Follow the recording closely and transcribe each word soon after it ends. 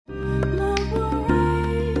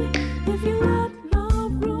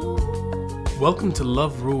Welcome to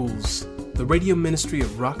Love Rules, the radio ministry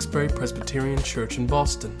of Roxbury Presbyterian Church in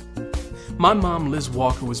Boston. My mom, Liz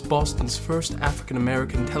Walker, was Boston's first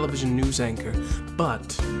African-American television news anchor,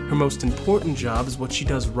 but her most important job is what she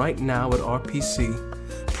does right now at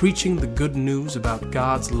RPC, preaching the good news about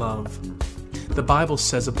God's love. The Bible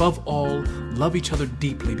says, above all, love each other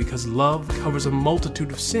deeply because love covers a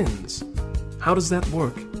multitude of sins. How does that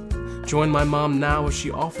work? Join my mom now as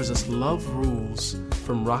she offers us Love Rules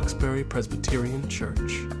from Roxbury Presbyterian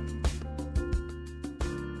Church.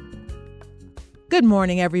 Good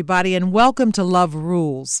morning, everybody, and welcome to Love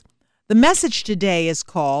Rules. The message today is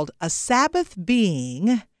called A Sabbath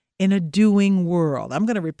Being in a Doing World. I'm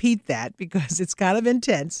going to repeat that because it's kind of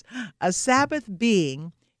intense. A Sabbath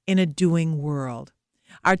Being in a Doing World.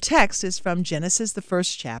 Our text is from Genesis, the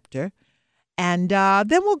first chapter, and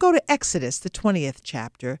then we'll go to Exodus, the 20th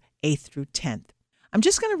chapter, 8th through 10th. I'm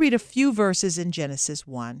just going to read a few verses in Genesis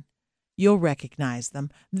 1. You'll recognize them.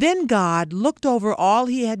 Then God looked over all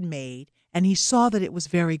he had made, and he saw that it was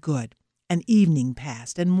very good. And evening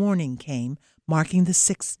passed, and morning came, marking the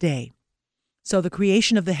sixth day. So the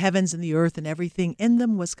creation of the heavens and the earth and everything in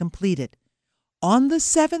them was completed. On the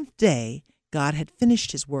seventh day, God had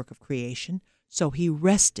finished his work of creation, so he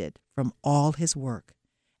rested from all his work.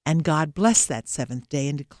 And God blessed that seventh day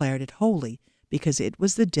and declared it holy, because it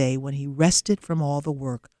was the day when he rested from all the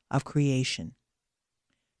work of creation.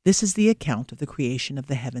 This is the account of the creation of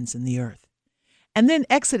the heavens and the earth. And then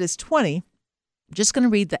Exodus 20, I'm just going to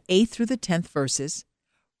read the 8th through the 10th verses.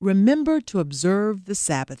 Remember to observe the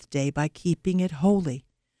Sabbath day by keeping it holy.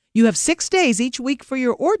 You have 6 days each week for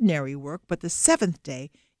your ordinary work, but the seventh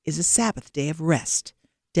day is a Sabbath day of rest,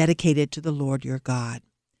 dedicated to the Lord your God.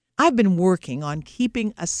 I've been working on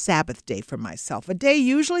keeping a Sabbath day for myself, a day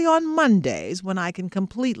usually on Mondays when I can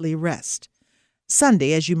completely rest.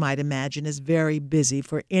 Sunday, as you might imagine, is very busy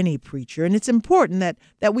for any preacher, and it's important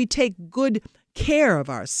that we take good care of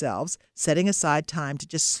ourselves, setting aside time to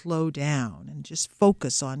just slow down and just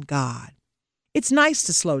focus on God. It's nice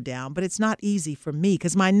to slow down, but it's not easy for me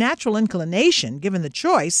because my natural inclination, given the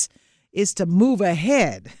choice, is to move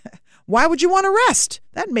ahead. Why would you want to rest?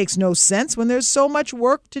 That makes no sense when there's so much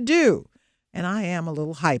work to do. And I am a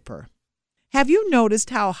little hyper. Have you noticed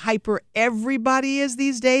how hyper everybody is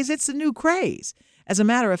these days? It's a new craze. As a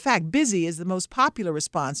matter of fact, busy is the most popular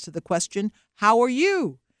response to the question, how are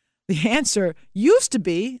you? The answer used to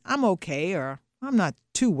be, I'm okay, or I'm not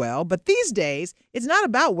too well. But these days, it's not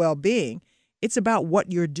about well-being. It's about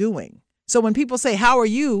what you're doing. So when people say, how are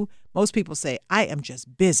you? Most people say, I am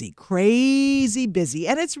just busy, crazy busy,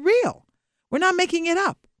 and it's real. We're not making it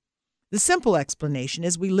up. The simple explanation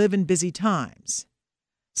is we live in busy times.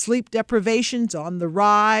 Sleep deprivation's on the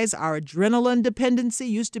rise. Our adrenaline dependency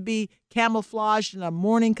used to be camouflaged in a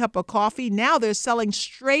morning cup of coffee. Now they're selling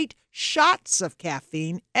straight shots of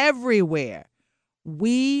caffeine everywhere.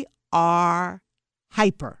 We are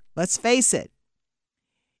hyper. Let's face it.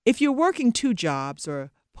 If you're working 2 jobs or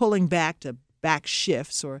pulling back to back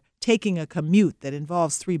shifts or taking a commute that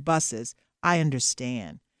involves 3 buses, I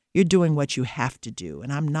understand. You're doing what you have to do,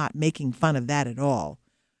 and I'm not making fun of that at all.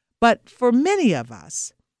 But for many of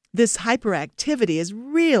us, this hyperactivity is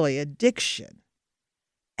really addiction.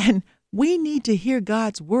 And we need to hear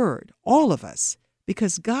God's word, all of us,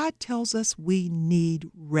 because God tells us we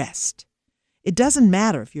need rest. It doesn't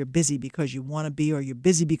matter if you're busy because you want to be or you're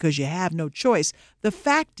busy because you have no choice. The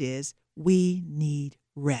fact is, we need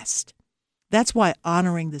rest. That's why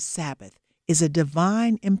honoring the Sabbath is a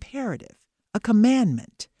divine imperative, a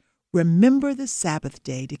commandment. Remember the Sabbath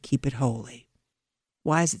day to keep it holy.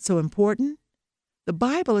 Why is it so important? The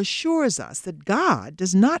Bible assures us that God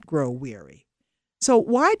does not grow weary. So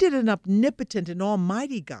why did an omnipotent and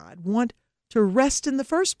almighty God want to rest in the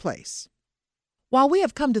first place? While we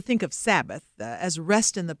have come to think of Sabbath as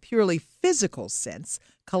rest in the purely physical sense,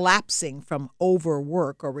 collapsing from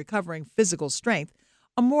overwork or recovering physical strength,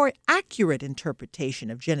 a more accurate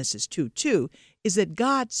interpretation of Genesis 2:2 is that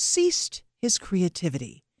God ceased his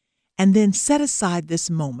creativity and then set aside this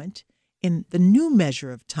moment in the new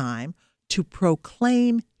measure of time to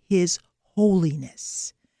proclaim his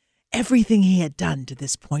holiness. Everything he had done to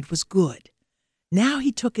this point was good. Now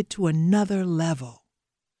he took it to another level.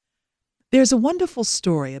 There's a wonderful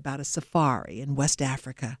story about a safari in West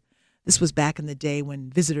Africa. This was back in the day when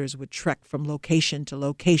visitors would trek from location to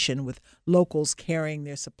location with locals carrying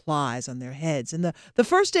their supplies on their heads. And the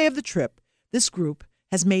first day of the trip, this group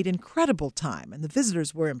has made incredible time, and the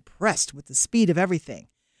visitors were impressed with the speed of everything.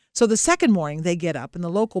 So the second morning they get up, and the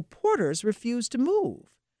local porters refuse to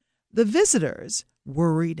move. The visitors,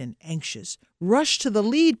 worried and anxious, rush to the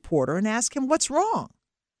lead porter and ask him what's wrong.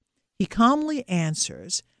 He calmly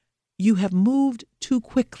answers, You have moved too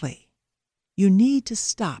quickly. You need to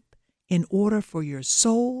stop in order for your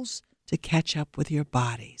souls to catch up with your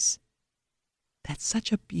bodies. That's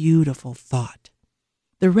such a beautiful thought.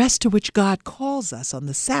 The rest to which God calls us on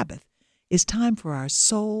the Sabbath is time for our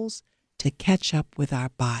souls to catch up with our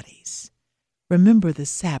bodies. Remember the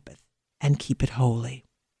Sabbath and keep it holy.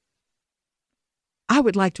 I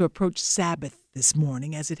would like to approach Sabbath this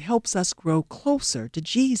morning as it helps us grow closer to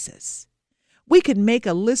Jesus. We could make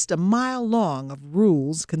a list a mile long of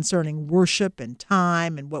rules concerning worship and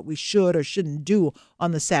time and what we should or shouldn't do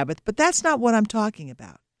on the Sabbath, but that's not what I'm talking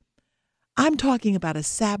about. I'm talking about a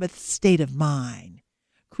Sabbath state of mind,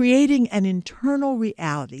 creating an internal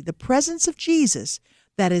reality, the presence of Jesus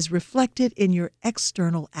that is reflected in your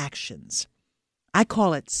external actions. I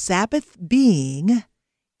call it Sabbath being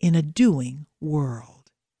in a doing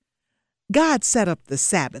world. God set up the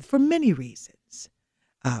Sabbath for many reasons.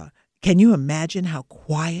 Can you imagine how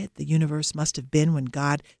quiet the universe must have been when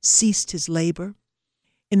God ceased his labor?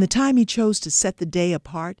 In the time he chose to set the day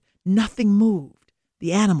apart, nothing moved.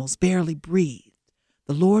 The animals barely breathed.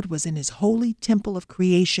 The Lord was in his holy temple of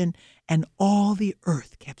creation, and all the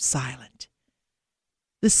earth kept silent.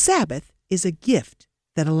 The Sabbath is a gift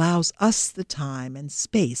that allows us the time and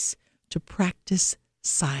space to practice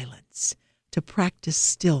silence, to practice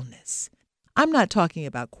stillness. I'm not talking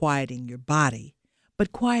about quieting your body,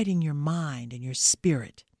 but quieting your mind and your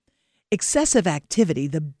spirit. Excessive activity,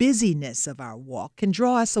 the busyness of our walk, can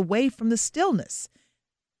draw us away from the stillness.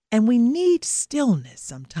 And we need stillness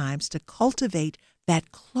sometimes to cultivate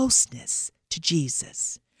that closeness to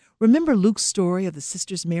Jesus. Remember Luke's story of the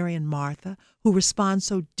sisters Mary and Martha, who respond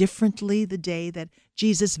so differently the day that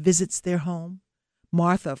Jesus visits their home?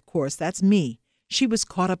 Martha, of course, that's me. She was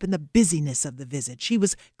caught up in the busyness of the visit. She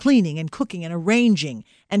was cleaning and cooking and arranging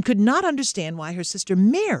and could not understand why her sister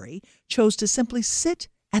Mary chose to simply sit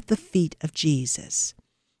at the feet of Jesus.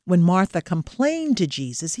 When Martha complained to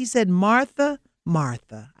Jesus, he said, "Martha,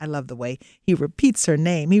 Martha." I love the way he repeats her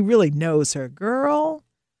name. He really knows her. "Girl,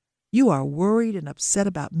 you are worried and upset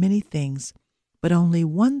about many things, but only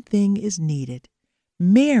one thing is needed.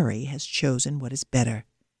 Mary has chosen what is better,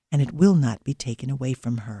 and it will not be taken away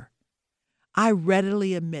from her." I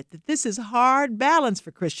readily admit that this is hard balance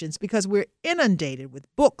for Christians because we're inundated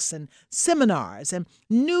with books and seminars and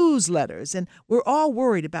newsletters, and we're all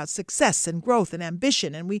worried about success and growth and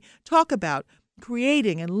ambition, and we talk about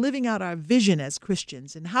creating and living out our vision as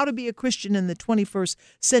Christians and how to be a Christian in the 21st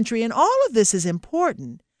century, and all of this is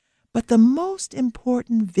important, but the most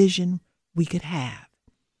important vision we could have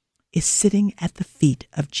is sitting at the feet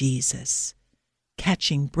of Jesus,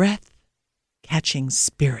 catching breath, catching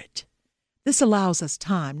spirit. This allows us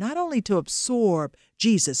time not only to absorb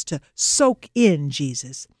Jesus, to soak in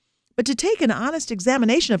Jesus, but to take an honest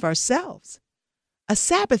examination of ourselves. A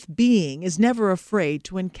Sabbath being is never afraid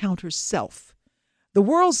to encounter self. The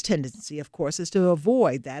world's tendency, of course, is to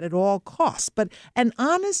avoid that at all costs, but an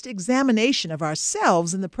honest examination of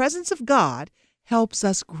ourselves in the presence of God helps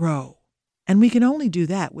us grow. And we can only do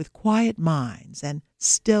that with quiet minds and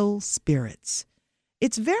still spirits.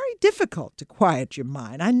 It's very difficult to quiet your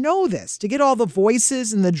mind. I know this, to get all the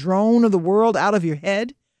voices and the drone of the world out of your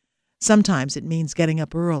head. Sometimes it means getting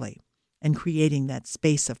up early and creating that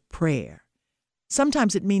space of prayer.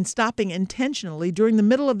 Sometimes it means stopping intentionally during the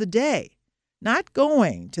middle of the day, not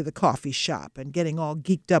going to the coffee shop and getting all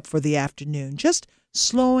geeked up for the afternoon, just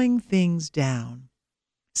slowing things down,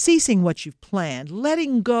 ceasing what you've planned,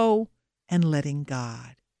 letting go and letting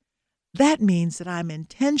God. That means that I'm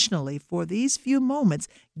intentionally, for these few moments,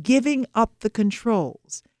 giving up the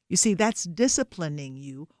controls. You see, that's disciplining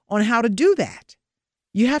you on how to do that.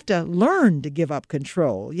 You have to learn to give up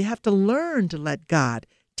control. You have to learn to let God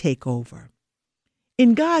take over.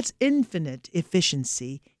 In God's infinite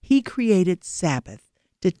efficiency, he created Sabbath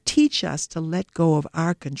to teach us to let go of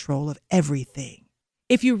our control of everything.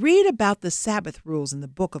 If you read about the Sabbath rules in the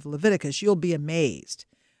book of Leviticus, you'll be amazed.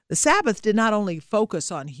 The Sabbath did not only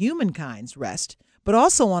focus on humankind's rest, but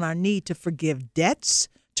also on our need to forgive debts,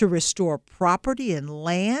 to restore property and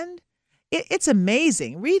land. It's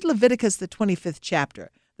amazing. Read Leviticus, the 25th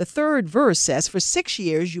chapter. The 3rd verse says, "For 6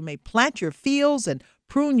 years you may plant your fields and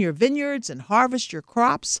prune your vineyards and harvest your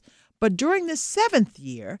crops, but during the 7th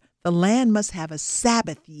year, the land must have a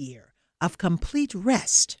Sabbath year of complete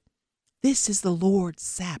rest. This is the Lord's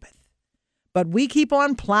Sabbath." But we keep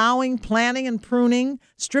on plowing, planting, and pruning,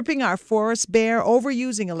 stripping our forests bare,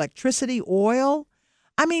 overusing electricity, oil.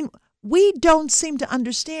 We don't seem to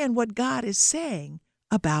understand what God is saying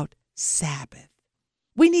about Sabbath.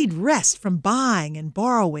 We need rest from buying and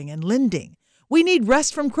borrowing and lending. We need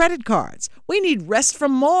rest from credit cards. We need rest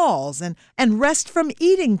from malls and rest from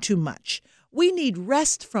eating too much. We need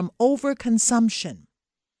rest from overconsumption.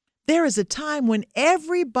 There is a time when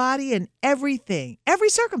everybody and everything, every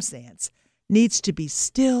circumstance, needs to be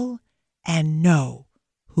still and know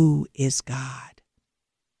who is God.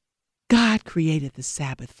 God created the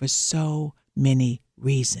Sabbath for so many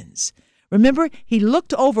reasons. Remember, he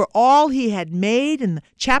looked over all he had made in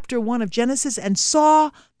chapter 1 of Genesis and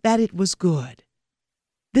saw that it was good.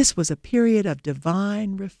 This was a period of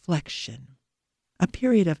divine reflection, a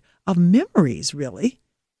period of memories, really.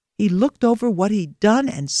 He looked over what he'd done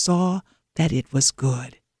and saw that it was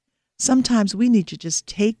good. Sometimes we need to just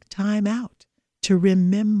take time out to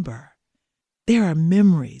remember. There are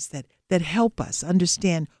memories that help us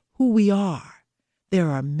understand who we are. There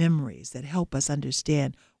are memories that help us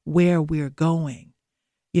understand where we're going.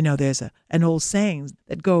 You know, there's an old saying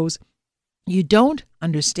that goes, you don't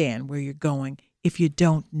understand where you're going if you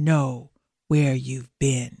don't know where you've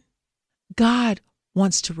been. God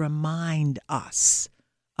wants to remind us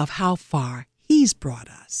of how far he's brought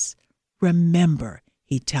us. Remember,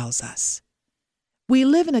 he tells us. We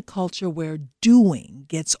live in a culture where doing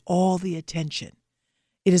gets all the attention.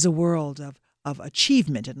 It is a world of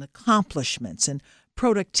achievement and accomplishments and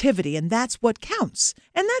productivity, and that's what counts,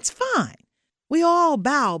 and that's fine. We all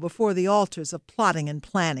bow before the altars of plotting and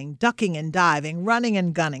planning, ducking and diving, running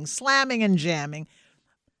and gunning, slamming and jamming.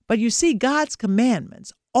 But you see, God's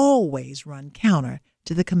commandments always run counter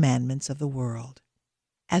to the commandments of the world.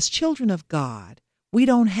 As children of God, we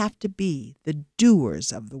don't have to be the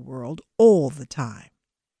doers of the world all the time.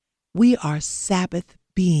 We are Sabbath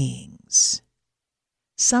beings.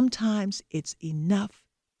 Sometimes it's enough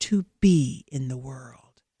to be in the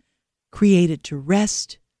world, created to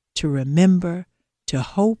rest, to remember, to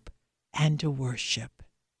hope, and to worship.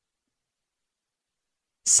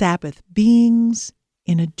 Sabbath beings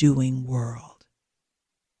in a doing world.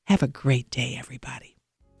 Have a great day, everybody.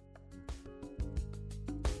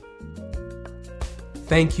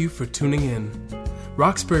 Thank you for tuning in.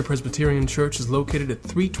 Roxbury Presbyterian Church is located at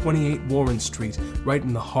 328 Warren Street, right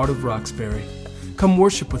in the heart of Roxbury. Come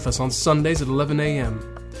worship with us on Sundays at 11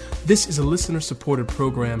 a.m. This is a listener-supported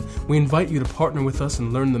program. We invite you to partner with us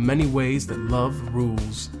and learn the many ways that love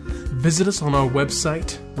rules. Visit us on our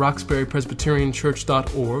website,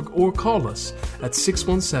 roxburypresbyterianchurch.org, or call us at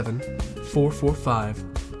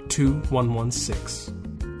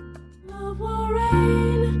 617-445-2116.